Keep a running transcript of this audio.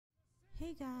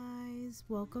Hey guys,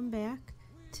 welcome back.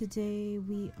 Today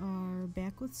we are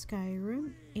back with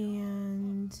Skyrim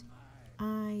and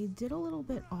I did a little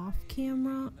bit off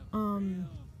camera. I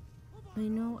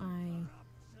know I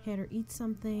had her eat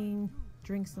something,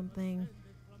 drink something,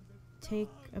 take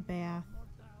a bath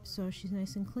so she's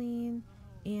nice and clean,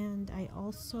 and I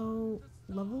also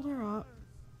leveled her up,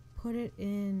 put it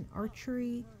in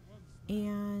archery,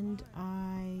 and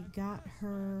I got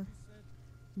her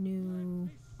new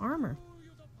armor.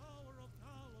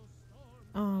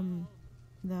 I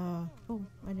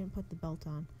didn't put the belt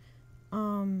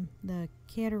on. The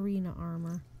Katarina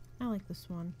armor. I like this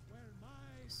one.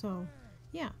 So,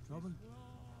 yeah.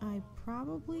 I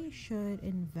probably should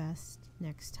invest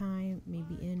next time,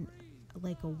 maybe in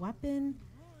like a weapon,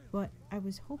 but I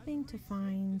was hoping to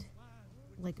find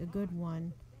like a good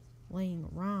one laying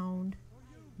around,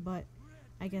 but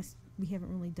I guess we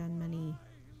haven't really done many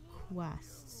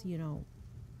quests, I don't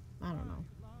know.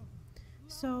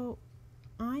 So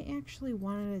I actually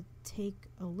wanted to take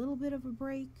a little bit of a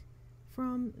break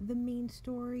from the main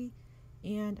story,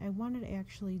 and I wanted to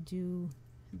actually do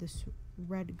this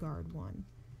red guard one.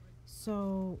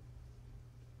 So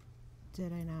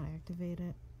did I not activate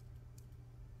it?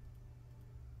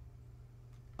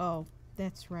 Oh,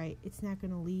 that's right. It's not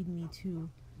going to lead me to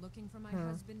Looking for my her.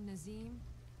 husband Nazim?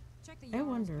 Check the I Jarl's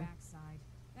wonder. backside.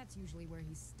 That's usually where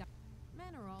he's stuck.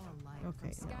 Men are all alike,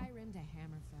 Okay, from no. Skyrim to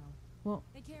Hammerfell. Well,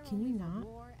 They care can you only for not?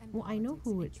 war and Well, I know politics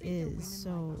who and it treat their women is,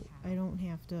 so like I don't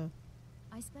have to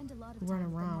I spend a lot of run time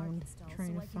at the around market stall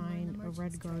trying so to I can learn find the a merchant's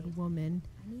red guard trade. woman.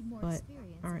 I need more But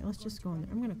experience alright, if let's I'm just going go in to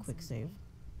there. I'm run gonna in quick someday. save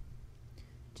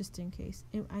just in case.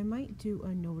 And I might do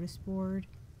a notice board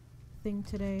thing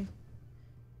today.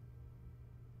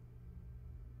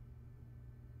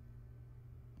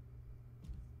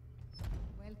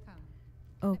 Welcome.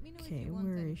 Let me know if Okay, you want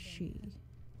where is anything. she?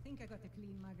 Think I got a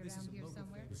clean mug around here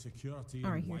somewhere. The security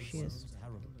Alright, in here White she is. Zone's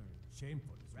terrible.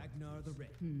 Shameful. Ragnar the Red.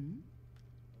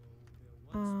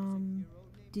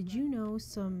 Did you know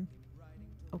some...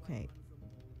 Okay,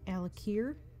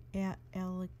 Alakir? I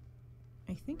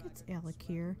think it's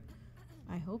Alakir.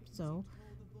 I hope so.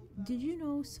 Did you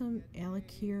know some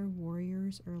Alakir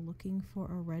warriors are looking for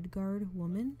a red guard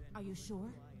woman? Are you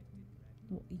sure?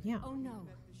 Well, yeah. Oh no.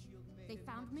 They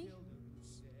found me?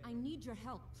 I need your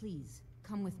help, please.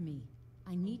 Come with me.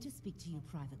 I need to speak to you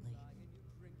privately.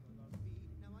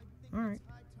 Alright.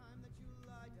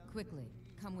 Quickly,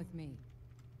 come with me.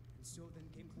 And so then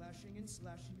came clashing and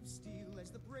slashing of steel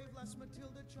as the brave lass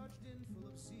Matilda charged in full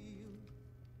of zeal.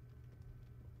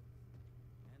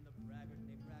 And the braggart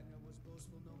named Ragnar was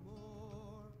boastful no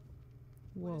more.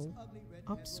 When his Whoa. ugly red head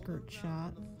rolled Upskirt around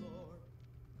shot. on the floor.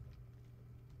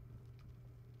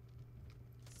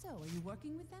 So, are you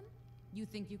working with them? You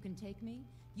think you can take me?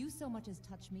 You so much as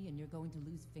touch me and you're going to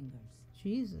lose fingers.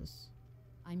 Jesus.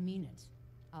 I mean it.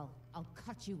 I'll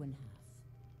cut you in half.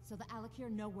 So the Alakir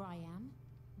know where I am?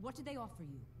 What did they offer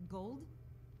you? Gold?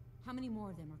 How many more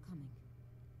of them are coming?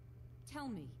 Tell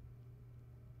me.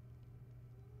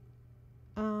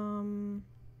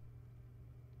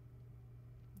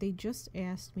 They just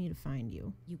asked me to find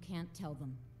you. You can't tell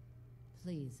them.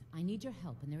 Please, I need your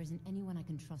help and there isn't anyone I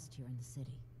can trust here in the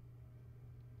city.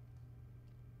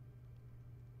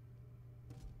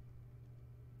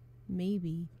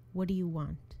 Maybe. What do you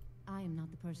want? I am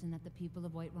not the person that the people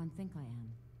of Whiterun think I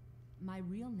am. My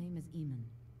real name is Eamon.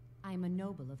 I am a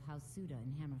noble of House Suda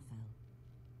in Hammerfell.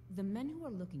 The men who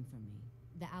are looking for me,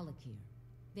 the Alakir,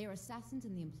 they are assassins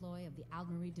in the employ of the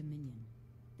Aldmeri Dominion.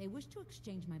 They wish to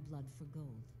exchange my blood for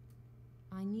gold.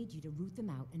 I need you to root them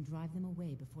out and drive them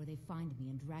away before they find me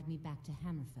and drag me back to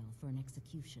Hammerfell for an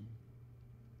execution.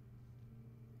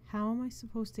 How am I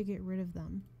supposed to get rid of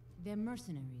them? They're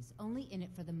mercenaries, only in it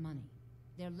for the money.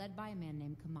 They're led by a man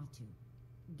named Kamatu.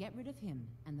 Get rid of him,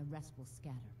 and the rest will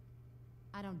scatter.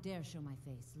 I don't dare show my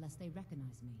face, lest they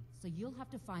recognize me, so you'll have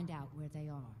to find out where they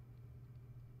are.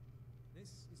 This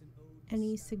is an ode to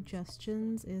Any Skyrim's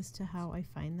suggestions as to how I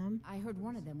find them? I heard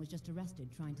one of them was just arrested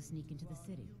trying to sneak into the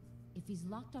city. If he's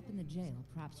locked up in the jail,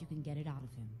 perhaps you can get it out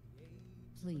of him.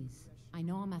 Please, I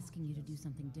know I'm asking you to do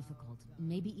something difficult,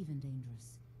 maybe even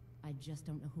dangerous. I just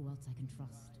don't know who else I can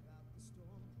trust.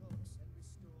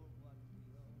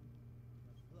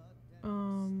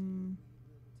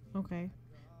 Okay.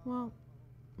 Well,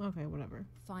 okay, whatever.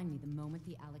 Find me the moment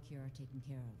the Alakir are taken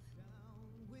care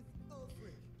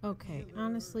of. Okay,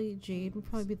 honestly, Jade would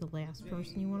probably be the last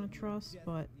person you want to trust,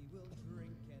 but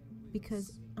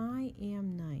because I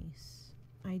am nice,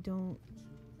 I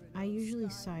usually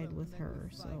side with her,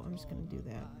 so I'm just gonna do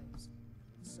that.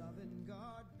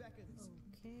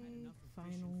 Okay,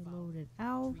 finally loaded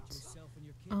out.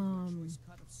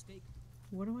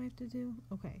 What do I have to do?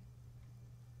 Okay.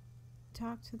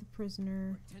 Talk to the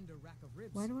prisoner. Or a tender rack of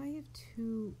ribs. Why do I have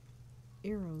 2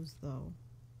 arrows, though?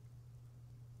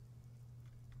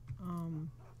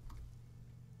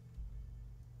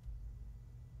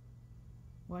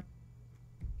 What?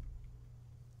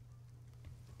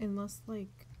 Unless,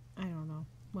 like, I don't know.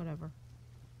 Whatever.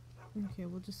 Okay,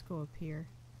 we'll just go up here.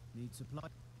 Need supply?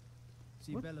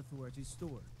 See What? Bellathor at his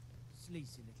store.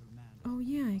 Sleazy little man. Oh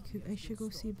yeah, I should go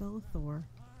see Bellathor.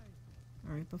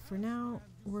 Alright, but for now,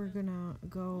 we're gonna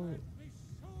go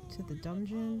to the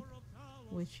dungeon,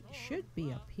 which should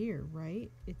be up here,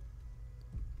 right?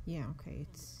 Yeah, okay,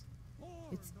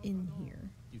 it's in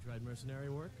here. You tried mercenary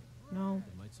work? No,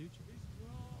 It might suit you.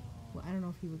 well, I don't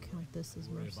know if you would count this as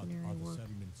Worry about mercenary other work.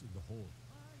 settlements in the hold.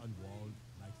 Unwalled,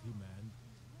 lightly manned.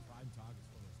 Prime targets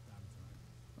for those damn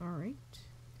tribes. Alright.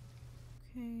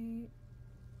 Okay.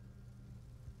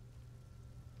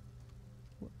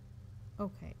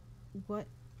 Okay, what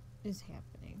is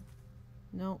happening?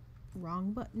 No,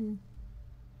 wrong button.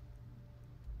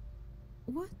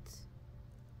 What?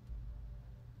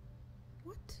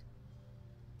 What?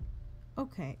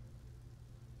 Okay.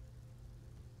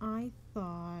 I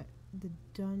thought the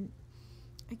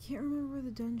I can't remember where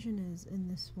the dungeon is in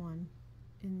this one.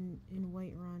 In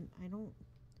Whiterun. I don't...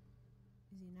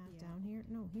 Is he not down here?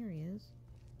 No, here he is.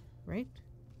 Right?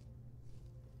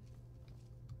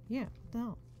 Yeah, what the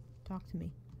hell? Talk to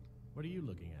me. What are you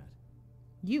looking at?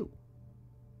 You.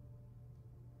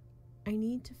 I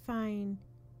need to find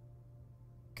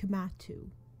Kamatu.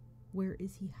 Where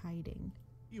is he hiding?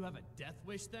 You have a death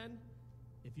wish then?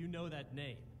 If you know that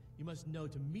name, you must know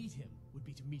to meet him would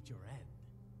be to meet your end.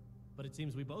 But it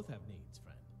seems we both have needs,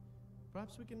 friend.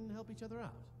 Perhaps we can help each other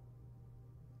out.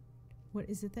 What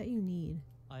is it that you need?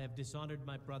 I have dishonored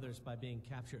my brothers by being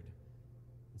captured,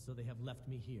 and so they have left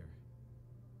me here.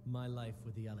 My life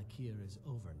with the Alakir is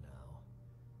over now,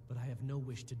 but I have no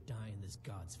wish to die in this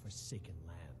god's forsaken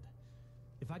land.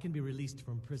 If I can be released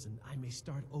from prison, I may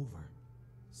start over.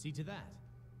 See to that,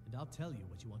 and I'll tell you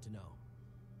what you want to know.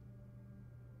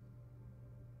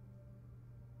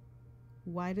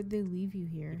 Why did they leave you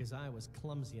here? Because I was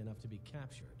clumsy enough to be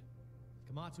captured.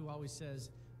 Kamatu always says,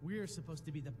 we're supposed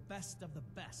to be the best of the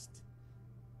best.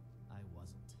 I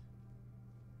wasn't.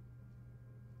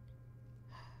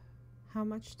 How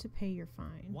much to pay your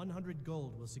fine? 100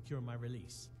 gold will secure my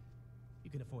release.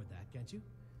 You can afford that, can't you?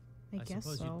 I guess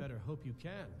suppose so. you'd better hope you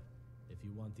can, if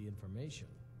you want the information.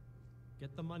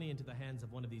 Get the money into the hands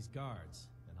of one of these guards,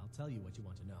 and I'll tell you what you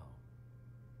want to know.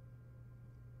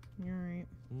 Alright.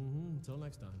 Until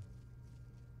next time.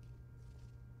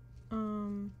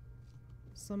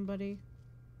 Somebody.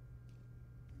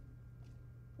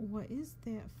 What is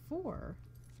that for?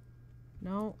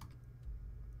 No.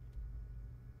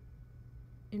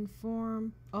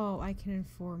 Inform. Oh, I can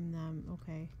inform them.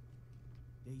 Okay.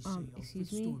 They say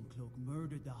excuse Alfred me? Stormcloak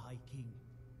murdered the High King.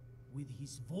 With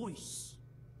his voice.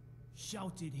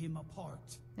 Shouted him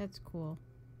apart. That's cool.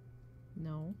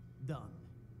 No. Done.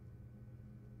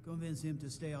 Convince him to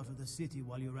stay out of the city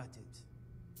while you're at it.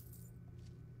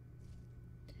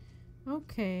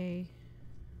 Okay.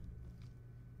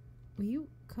 Will you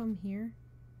come here?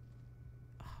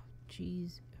 Oh,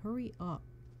 jeez. Hurry up.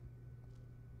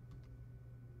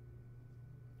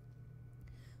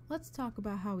 Let's talk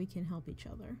about how we can help each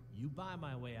other. You buy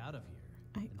my way out of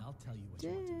here, and I'll tell you what you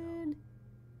want to know. Did.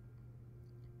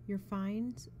 Your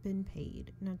fine's been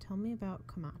paid. Now tell me about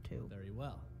Kamatu. Very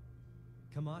well.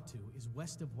 Kamatu is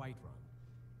west of Whiterun.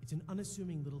 It's an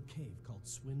unassuming little cave called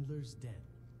Swindler's Den.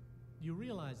 You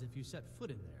realize if you set foot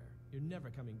in there, you're never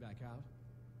coming back out.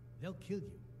 They'll kill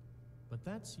you. But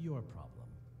that's your problem,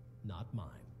 not mine.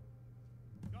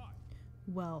 God,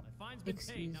 Well, my fine's been paid.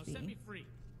 excuse Now set me. me free.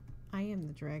 I am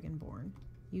the Dragonborn.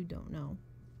 You don't know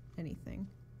anything.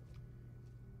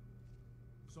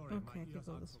 Sorry, Okay, I could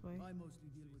go this way. I mostly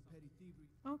deal with petty thievery.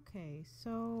 Okay,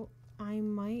 so I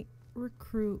might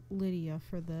recruit Lydia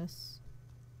for this.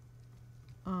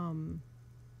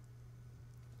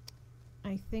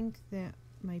 I think that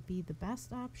might be the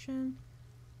best option.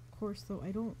 Of course, though,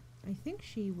 I think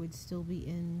she would still be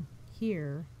in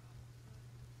here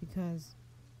because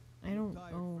I don't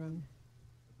own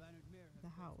the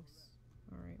house.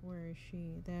 Alright, where is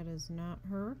she? That is not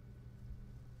her.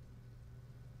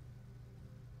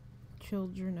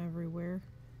 Children everywhere.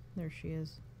 There she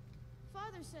is.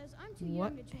 Father says I'm too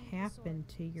What young to change happened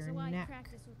the to sword, your so I neck?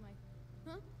 practice with my...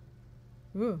 Huh?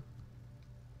 Ooh.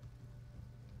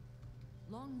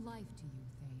 Long life to you,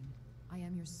 Thane. I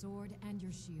am your sword and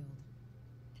your shield.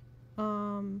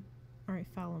 Alright,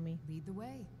 follow me. Lead the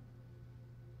way.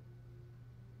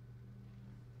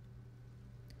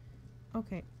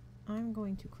 Okay. I'm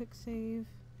going to quick save.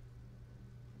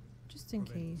 Just in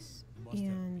case.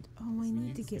 And, oh, I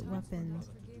need to get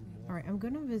weapons. Alright, I'm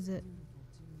gonna visit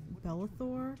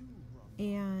Bellathor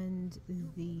and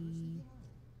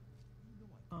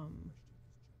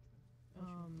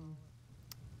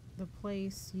the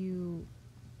place you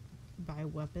buy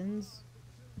weapons.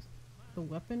 The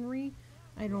weaponry.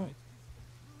 I'm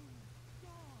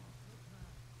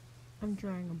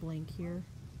drawing a blank here.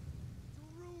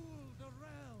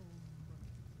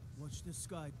 Watch the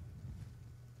sky.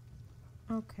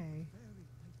 Okay.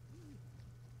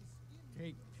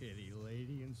 Take pity,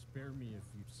 lady, and spare me a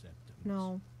few septims.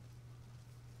 No.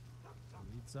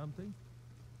 Need something?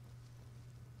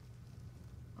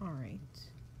 Alright.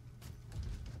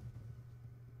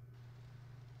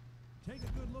 Take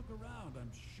a good look around.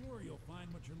 I'm sure you'll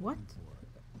find what you're looking for.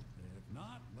 If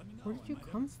not, let me know. Where did you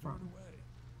come from?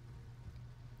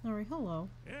 Alright, hello.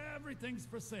 Everything's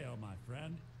for sale, my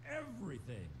friend.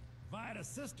 Everything. If I had a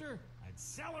sister, I'd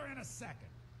sell her in a second.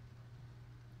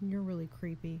 You're really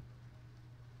creepy.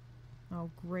 Oh,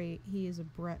 great. He is a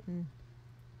Breton.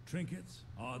 Trinkets,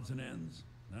 odds and ends,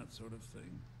 that sort of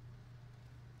thing.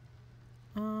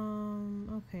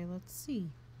 Okay, let's see.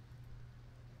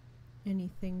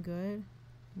 Anything good?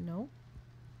 Nope.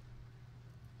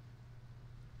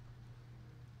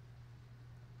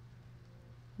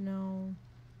 No.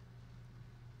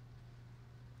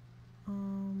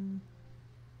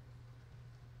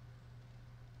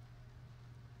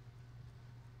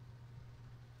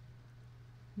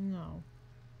 No.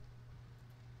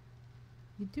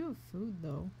 You do have food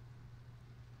though.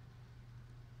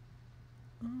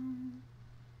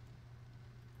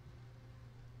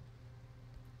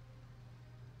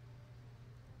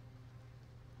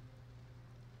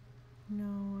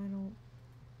 No, I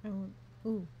don't.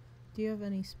 Ooh, do you have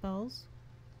any spells?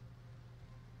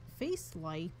 Face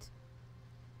light?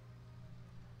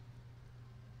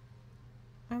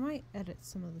 I might edit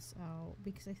some of this out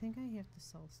because I think I have to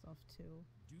sell stuff too.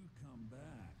 Do come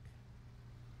back.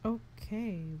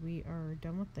 Okay, we are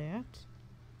done with that.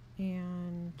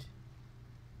 And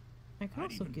I can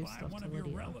also give stuff to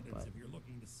Lydia, but if you're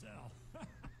looking to sell.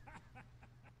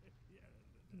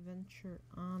 venture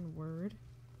onward.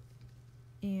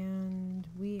 And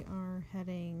we are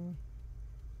heading...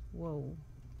 Whoa.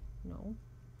 No.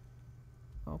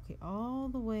 Okay, all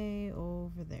the way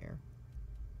over there.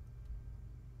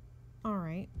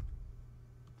 Alright.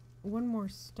 One more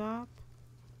stop.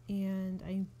 And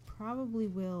I probably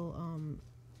will,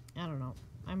 I don't know.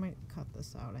 I might cut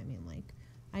this out. I mean, like,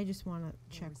 I just want to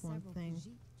check one thing.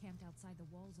 Camped outside the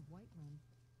walls of Whiterun.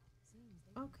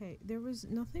 Okay, there was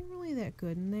nothing really that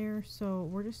good in there, so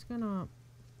we're just gonna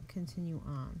continue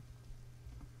on.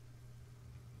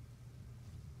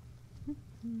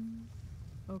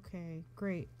 Okay,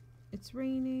 great. It's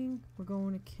raining. We're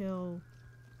going to kill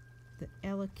the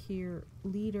Alakir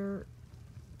leader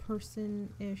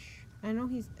person-ish. I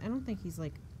don't think he's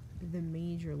like the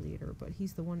major leader, but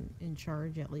he's the one in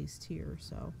charge at least here,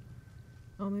 so.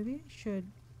 Oh, maybe I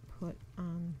should put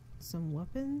on some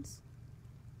weapons.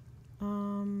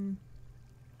 Alright,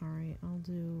 I'll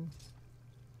do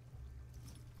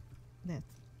that.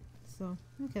 So,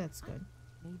 okay, that's good.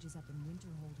 Mages up in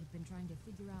Winterhold have been trying to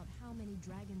figure out how many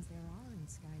dragons there are in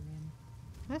Skyrim.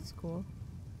 That's cool.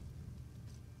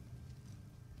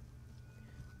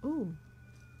 Ooh.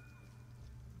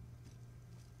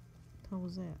 How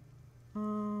was that?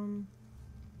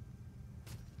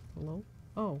 Hello?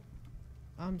 Oh.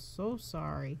 I'm so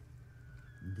sorry.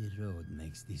 The road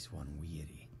makes this one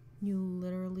weary. You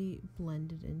literally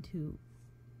blended into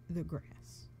the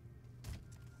grass.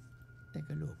 Take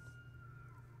a look.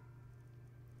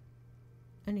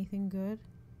 Anything good?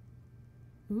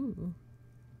 Ooh.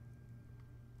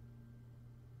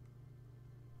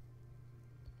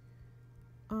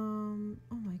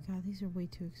 Oh my god, these are way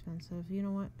too expensive. You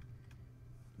know what?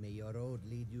 May your road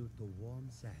lead you to warm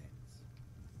sands.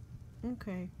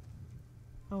 Okay.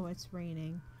 Oh, it's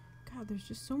raining. God, there's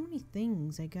just so many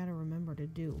things I gotta remember to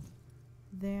do.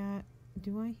 That...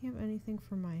 Do I have anything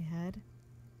for my head?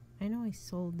 I know I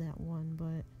sold that one,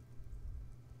 but...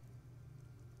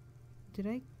 Did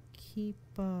I keep,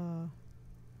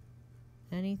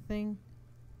 anything?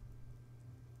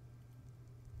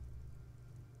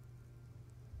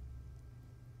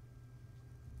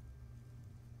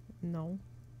 No.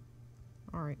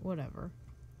 Alright, whatever.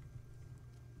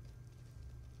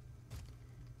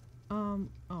 Oh.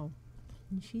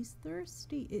 And she's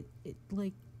thirsty. It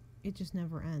just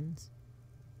never ends.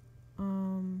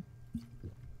 You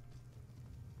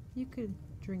could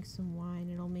drink some wine.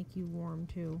 It'll make you warm,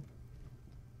 too.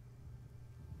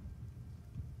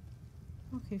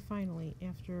 Okay, finally,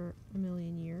 after a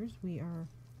million years, we are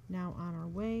now on our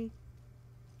way.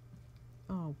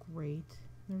 Oh, great.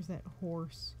 There's that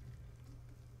horse.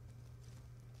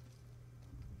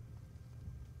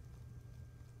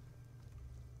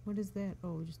 What is that?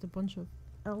 Oh, just a bunch of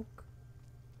elk.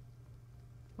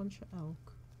 Bunch of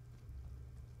elk.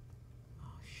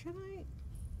 Oh, should I?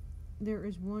 There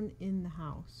is one in the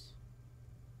house.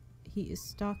 He is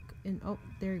stuck in... Oh,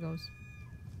 there he goes.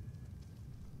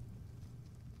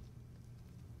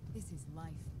 This is life.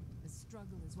 The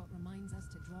struggle is what reminds us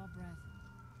to draw breath.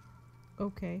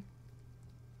 Okay.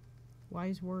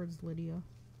 Wise words, Lydia.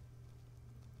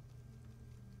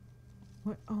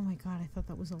 What? Oh my god, I thought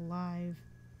that was alive.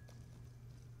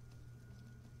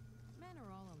 Men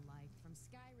are all alike, from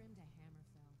Skyrim to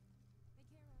Hammerfell. They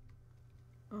care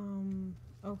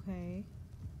Okay.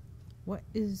 What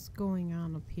is going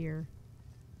on up here?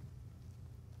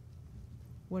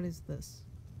 What is this?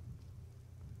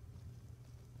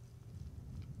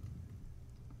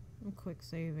 I'm quick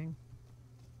saving.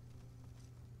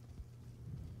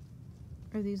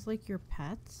 Are these like your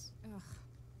pets? Ugh.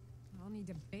 I'll need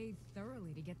to bathe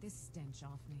thoroughly to get this stench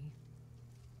off me.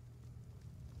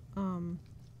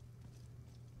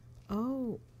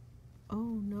 Oh.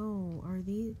 Oh no. Are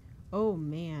these... Oh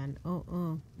man.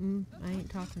 I ain't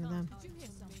talking to them. Did you hear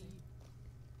something?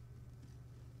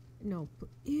 No.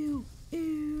 Ew.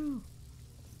 Ew.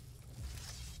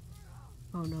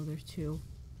 Oh no, there's two.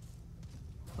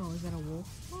 Oh, is that a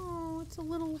wolf? Oh, it's a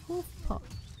little wolf pup.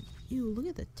 Ew, look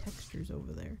at the textures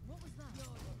over there. What was that?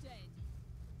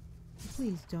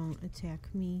 Please don't attack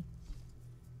me.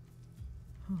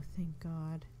 Oh, thank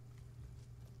God.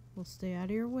 We'll stay out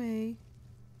of your way.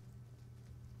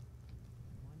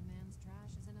 One man's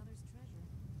trash is another's treasure.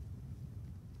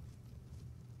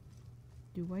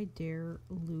 Do I dare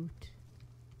loot?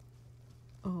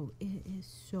 Oh, it is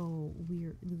so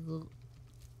weird. Ugh.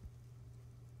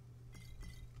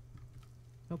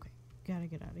 Okay, gotta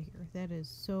get out of here. That is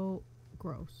so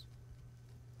gross.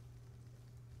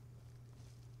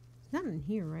 It's not in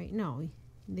here, right? No,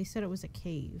 they said it was a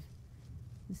cave.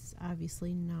 This is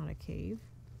obviously not a cave.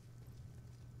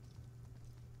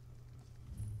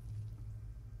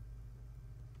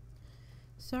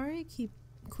 Sorry I keep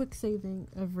quick saving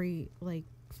every like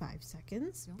 5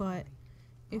 seconds, Don't but worry.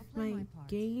 if I'll play my my part.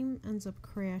 game ends up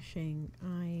crashing,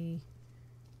 I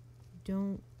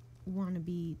don't want to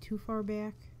be too far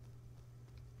back.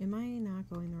 Am I not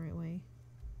going the right way?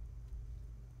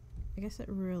 I guess it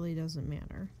really doesn't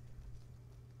matter.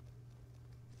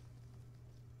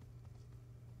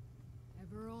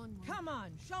 Ever onward. Come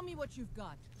on, show me what you've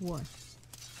got. What?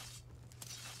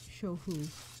 Show who?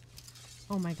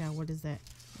 Oh my god, what is that?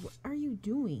 What are you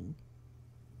doing?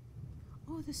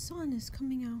 Oh, the sun is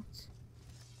coming out.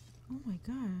 Oh my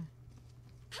god.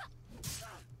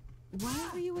 Why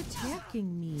are you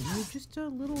attacking me? You're just a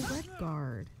little red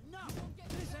guard. No,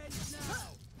 this ends now.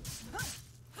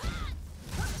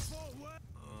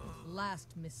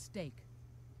 Last mistake.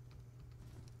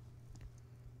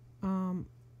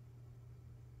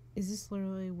 Is this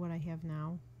literally what I have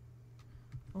now?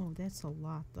 Oh, that's a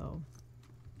lot though.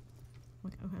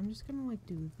 Okay, I'm just gonna like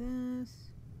do this.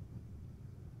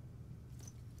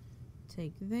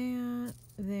 Take that,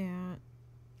 that.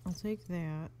 I'll take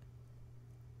that.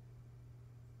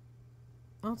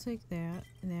 I'll take that,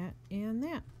 that, and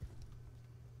that.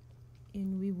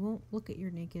 And we won't look at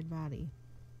your naked body.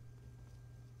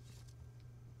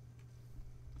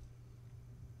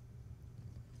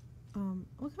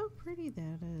 Look how pretty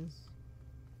that is.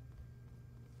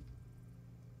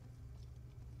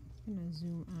 I'm gonna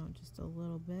zoom out just a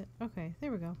little bit. Okay,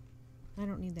 there we go. I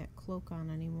don't need that cloak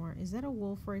on anymore. Is that a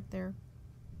wolf right there?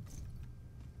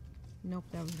 Nope,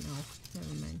 that was an elf.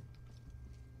 Never mind.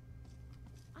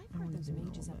 I've I heard wanna those zoom out a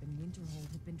mages little up in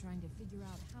Winterhold have been trying to figure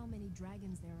out how many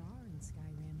dragons there are in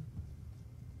Skyrim.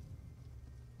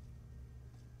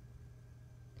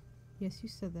 Yes, you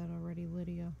said that already,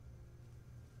 Lydia.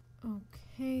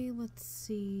 Okay, let's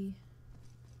see.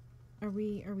 Are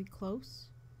we close?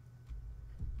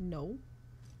 No.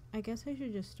 I guess I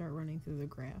should just start running through the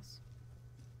grass.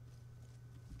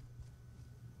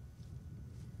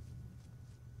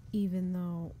 Even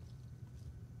though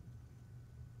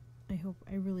I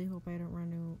really hope I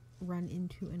don't run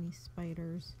into any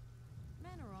spiders.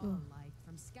 Men are all alike,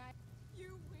 from Sky.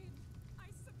 You win. I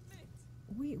submit.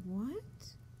 Wait, what?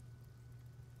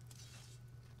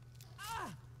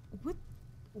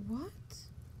 What?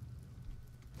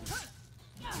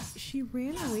 She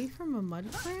ran away from a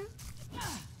mud crab?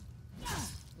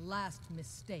 Last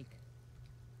mistake.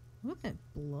 What that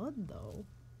blood though?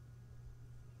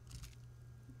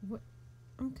 What?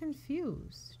 I'm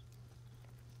confused.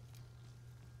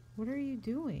 What are you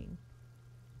doing?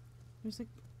 There's like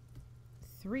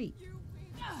 3.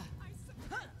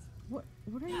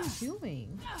 What are you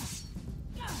doing?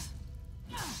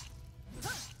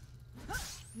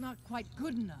 Not quite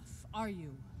good enough, are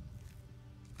you?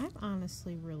 I'm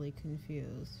honestly really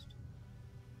confused.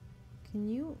 Can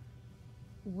you...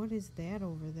 What is that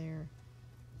over there?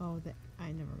 Oh, that...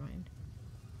 never mind.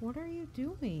 What are you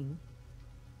doing?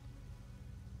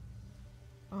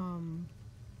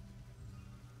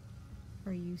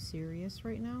 Are you serious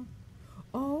right now?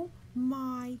 Oh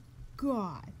my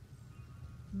god.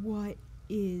 What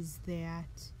is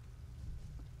that?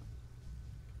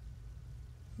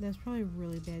 That's probably a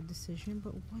really bad decision,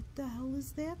 but what the hell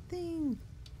is that thing?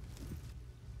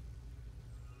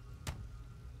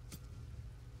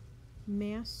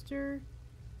 Master?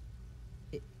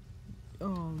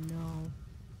 Oh no.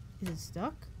 Is it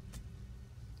stuck?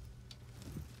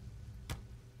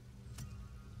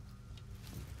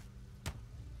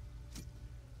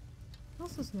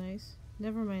 This is nice.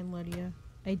 Never mind, Lydia.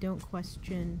 I don't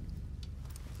question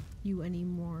you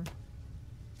anymore.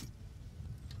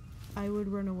 I would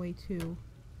run away too.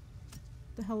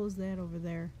 What the hell is that over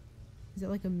there? Is it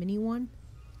like a mini one?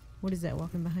 What is that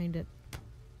walking behind it?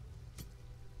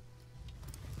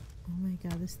 Oh my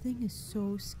god, this thing is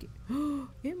so scary.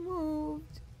 It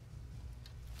moved!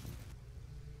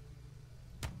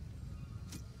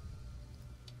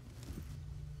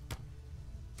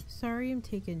 Sorry I'm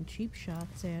taking cheap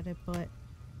shots at it, but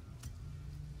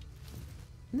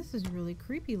this is really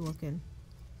creepy looking.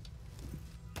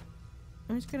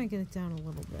 I'm just gonna get it down a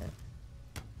little bit.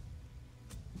 Of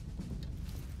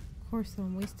course, though,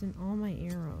 I'm wasting all my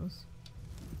arrows.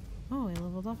 Oh, I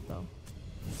leveled up though.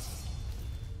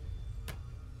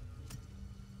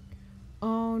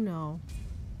 Oh no.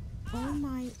 Oh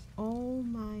my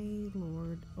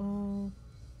lord. Oh.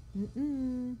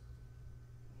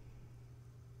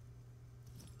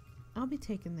 I'll be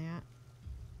taking that.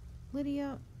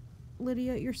 Lydia,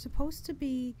 you're supposed to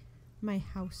be my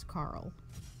house Carl.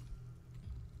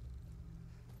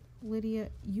 Lydia,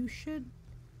 you should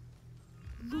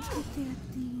look at that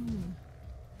thing.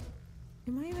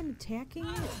 Am I even attacking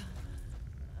it?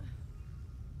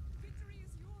 Victory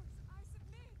is yours. I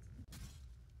submit.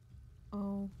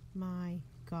 Oh my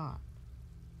god.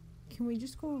 Can we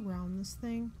just go around this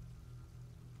thing?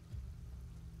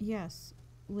 Yes,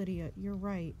 Lydia, you're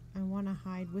right. I want to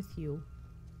hide with you.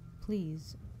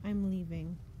 Please, I'm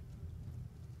leaving.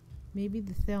 Maybe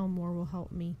the Thalmor will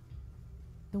help me.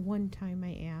 The one time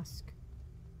I ask.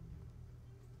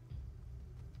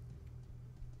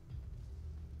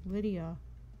 Lydia.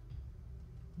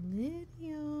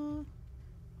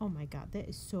 Oh my god, that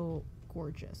is so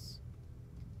gorgeous.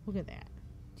 Look at that.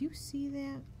 Do you see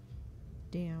that?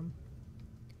 Damn.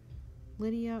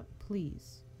 Lydia,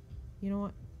 please. You know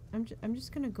what? I'm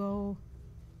just gonna go.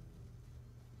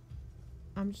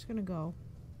 I'm just gonna go.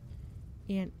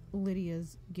 And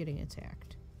Lydia's getting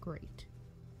attacked. Great.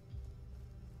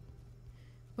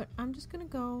 But I'm just gonna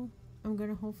go. I'm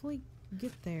gonna hopefully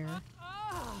get there.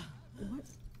 What?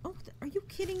 Oh, are you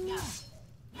kidding me?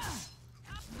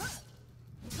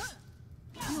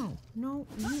 No,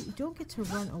 you don't get to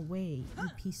run away, you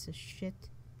piece of shit.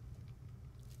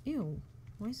 Ew.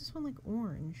 Why is this one like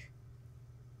orange?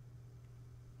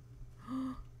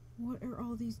 What are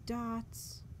all these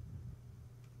dots?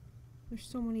 There's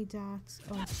so many dots.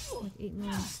 Oh, like 8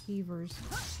 million skeevers.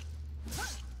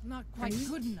 Not quite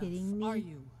good enough, are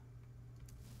you?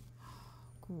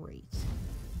 Great.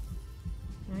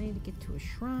 Now I need to get to a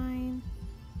shrine.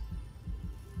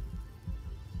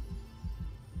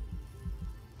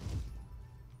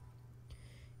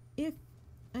 If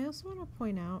I also want to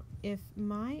point out, if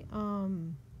my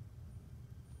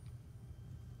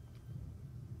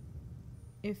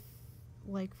if,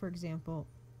 like, for example,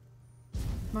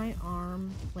 my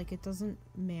arm, like, it doesn't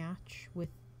match with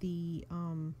the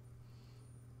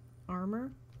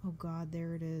armor. Oh god,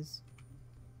 there it is.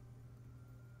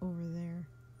 Over there.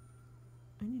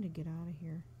 I need to get out of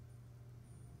here.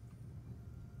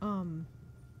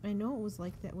 I know it was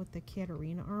like that with the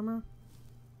Katarina armor.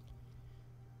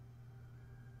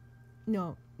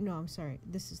 No, I'm sorry.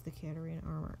 This is the Katarina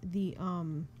armor. The,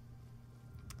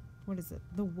 what is it?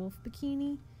 The wolf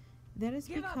bikini? That is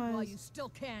Give because... up while you still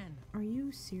can. Are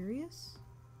you serious?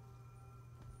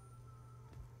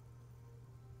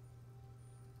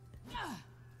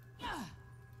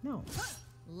 No.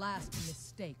 Last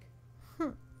mistake.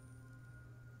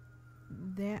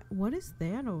 What is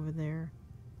that over there?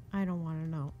 I don't want to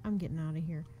know. I'm getting out of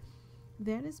here.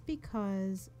 That is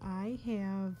because I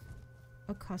have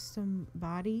a custom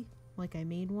body. Like, I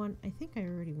made one. I think I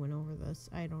already went over this.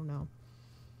 I don't know.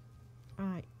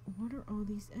 What are all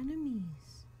these enemies?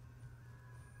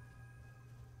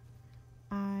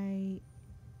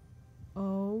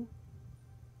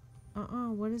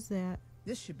 What is that?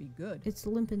 This should be good. It's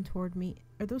limping toward me.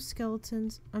 Are those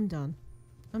skeletons? I'm done.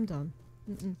 I'm done.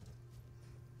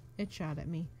 It shot at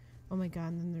me. Oh my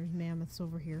god, and then there's mammoths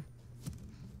over here.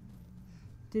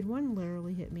 Did one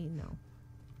literally hit me? No.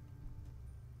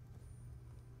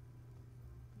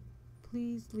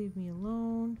 Please leave me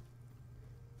alone.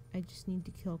 I just need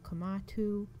to kill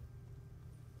Kamatu.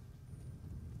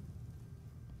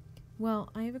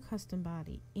 Well, I have a custom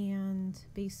body, and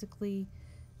basically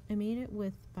I made it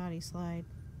with Body Slide.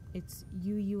 It's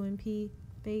UUMP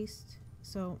based,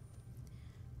 so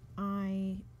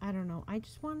I don't know. I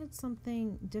just wanted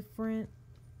something different.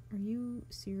 Are you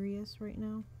serious right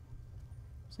now?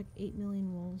 It's like 8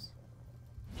 million wolves.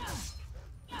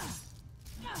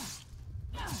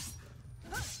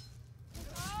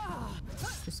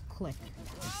 Just click.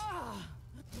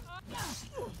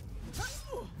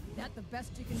 That the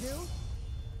best you can do?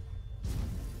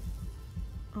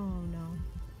 Oh no.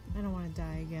 I don't want to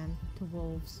die again to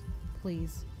wolves.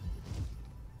 Please.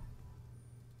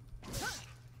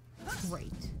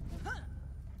 Great.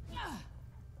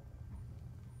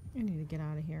 I need to get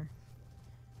out of here.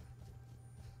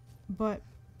 But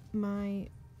my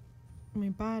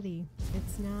body,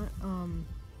 it's not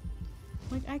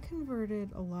like I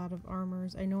converted a lot of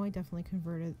armors. I know I definitely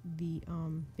converted the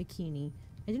bikini.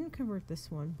 I didn't convert this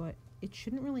one, but it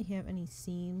shouldn't really have any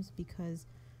seams because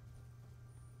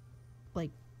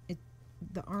like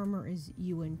the armor is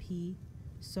UNP,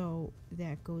 so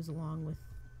that goes along with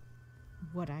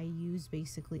what I use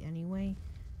basically anyway.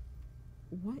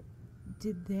 What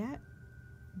did that?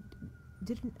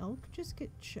 Did an elk just get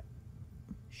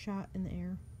shot in the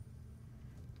air?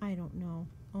 I don't know.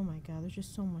 Oh my god, there's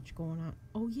just so much going on.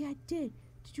 Oh yeah, I did.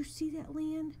 Did you see that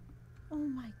land? Oh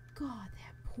my god,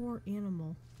 that poor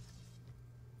animal.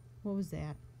 What was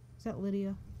that? Is that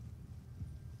Lydia?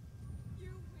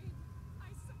 You win. I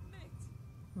submit.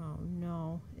 Oh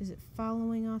no. Is it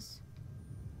following us?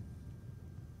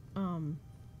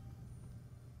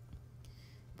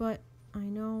 But I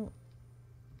know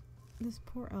this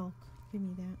poor elk. Give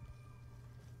me that.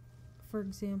 For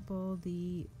example,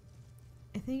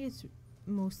 I think it's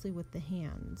mostly with the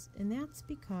hands, and that's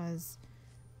because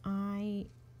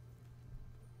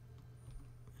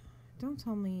don't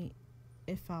tell me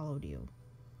it followed you.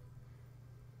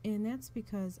 And that's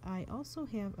because I also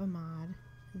have a mod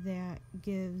that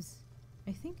gives,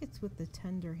 I think it's with the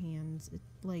tender hands,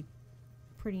 like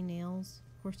pretty nails.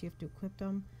 Of course you have to equip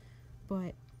them,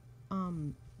 but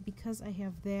because I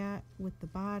have that with the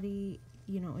body,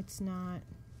 you know, it's not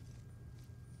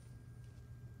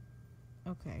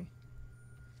okay.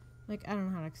 Like, I don't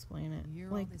know how to explain it.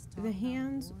 Like, the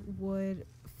hands would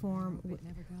form.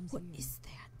 What is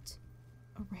that?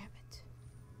 A rabbit.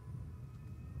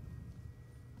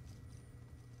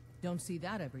 Don't see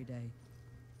that every day.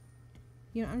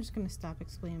 You know, I'm just gonna stop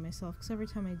explaining myself because every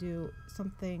time I do,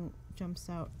 something jumps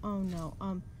out. Oh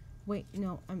no. Wait,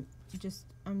 no. I'm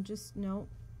just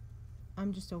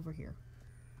over here.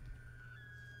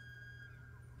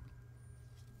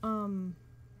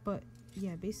 But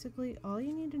yeah, basically all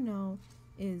you need to know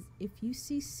is if you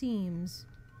see seams,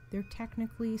 they're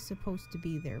technically supposed to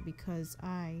be there because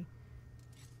I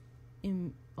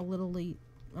am a little late.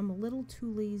 I'm a little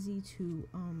too lazy to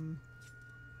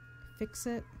fix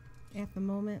it at the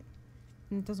moment,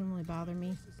 and it doesn't really bother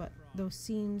me, but those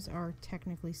seams are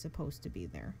technically supposed to be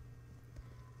there.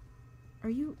 Are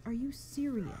you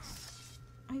serious?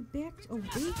 I backed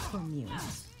away from you.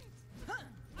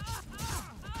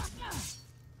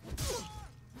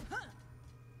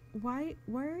 Why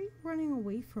are you running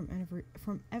away from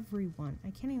everyone?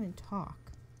 I can't even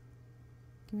talk.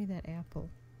 Give me that apple.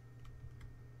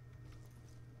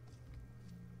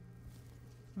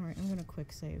 Alright, I'm gonna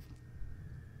quick save.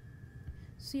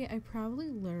 So yeah, I probably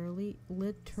literally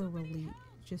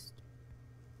just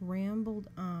rambled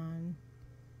on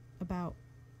about,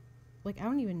 like, I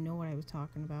don't even know what I was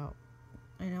talking about.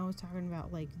 I know I was talking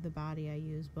about, like, the body I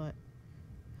use, but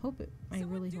I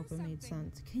really hope it made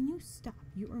sense. Can you stop?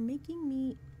 You are making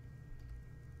me...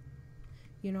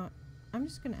 You know what? I'm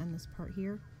just gonna end this part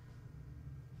here.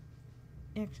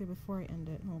 Actually, before I end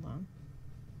it, hold on.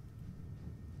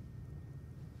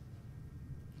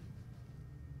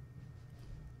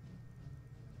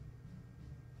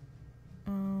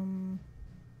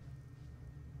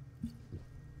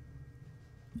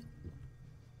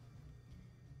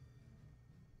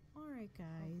 Alright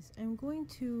guys, I'm going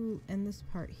to end this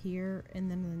part here, and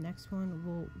then in the next one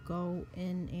we'll go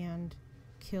in and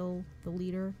kill the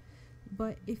leader.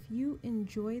 But if you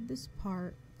enjoyed this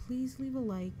part, please leave a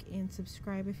like and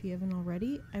subscribe if you haven't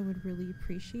already. I would really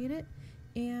appreciate it.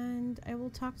 And I will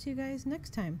talk to you guys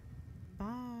next time.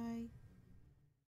 Bye.